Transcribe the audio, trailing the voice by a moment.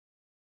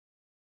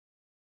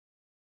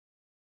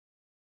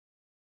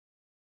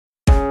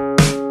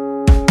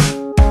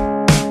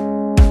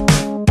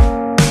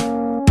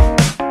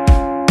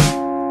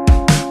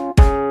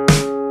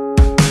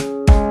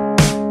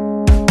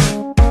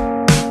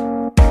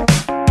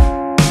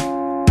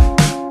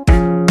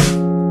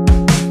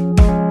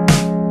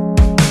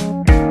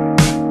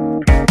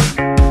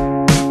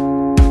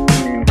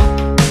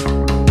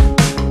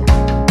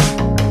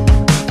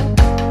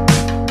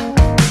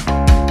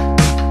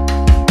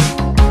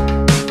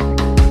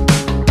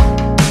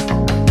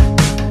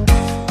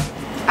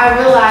I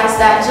realized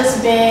that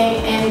just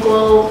being in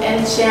Globe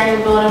and sharing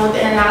the building with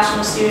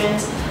international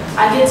students,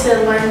 I get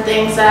to learn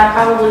things that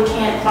I probably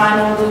can't find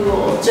on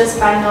Google just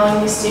by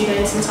knowing these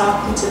students and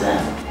talking to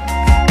them.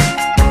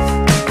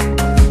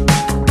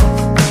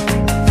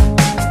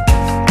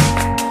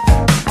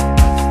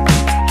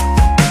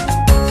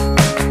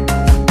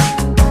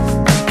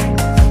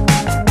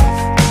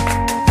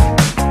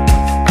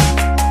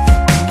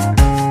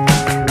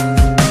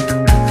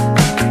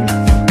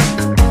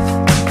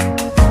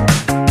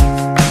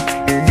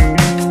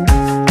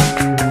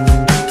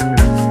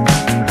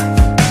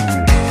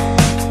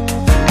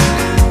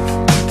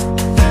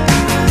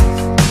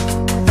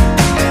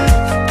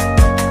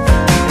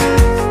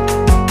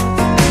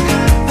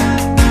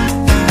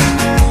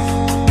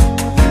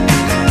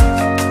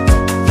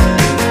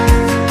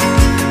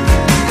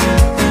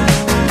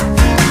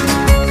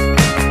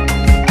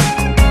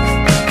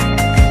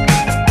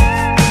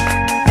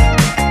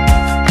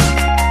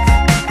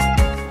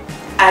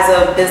 As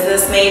a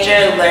business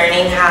major,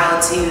 learning how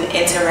to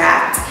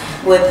interact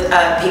with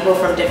people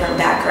from different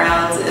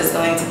backgrounds is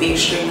going to be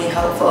extremely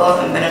helpful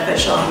and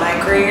beneficial in my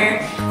career.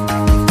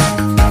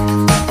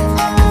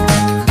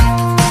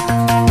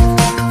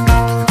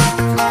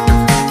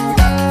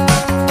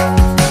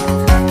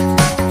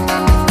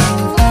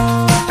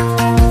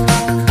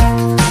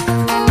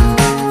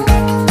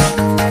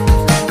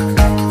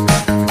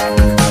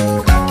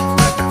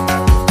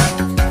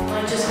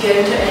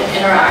 Getting to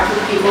interact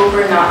with people who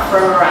are not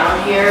from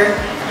around here.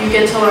 You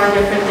get to learn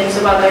different things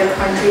about their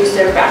countries,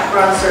 their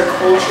backgrounds, their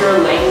culture,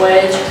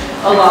 language.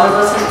 A lot of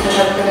us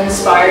have been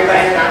inspired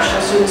by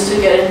international students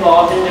to get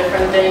involved in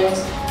different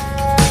things.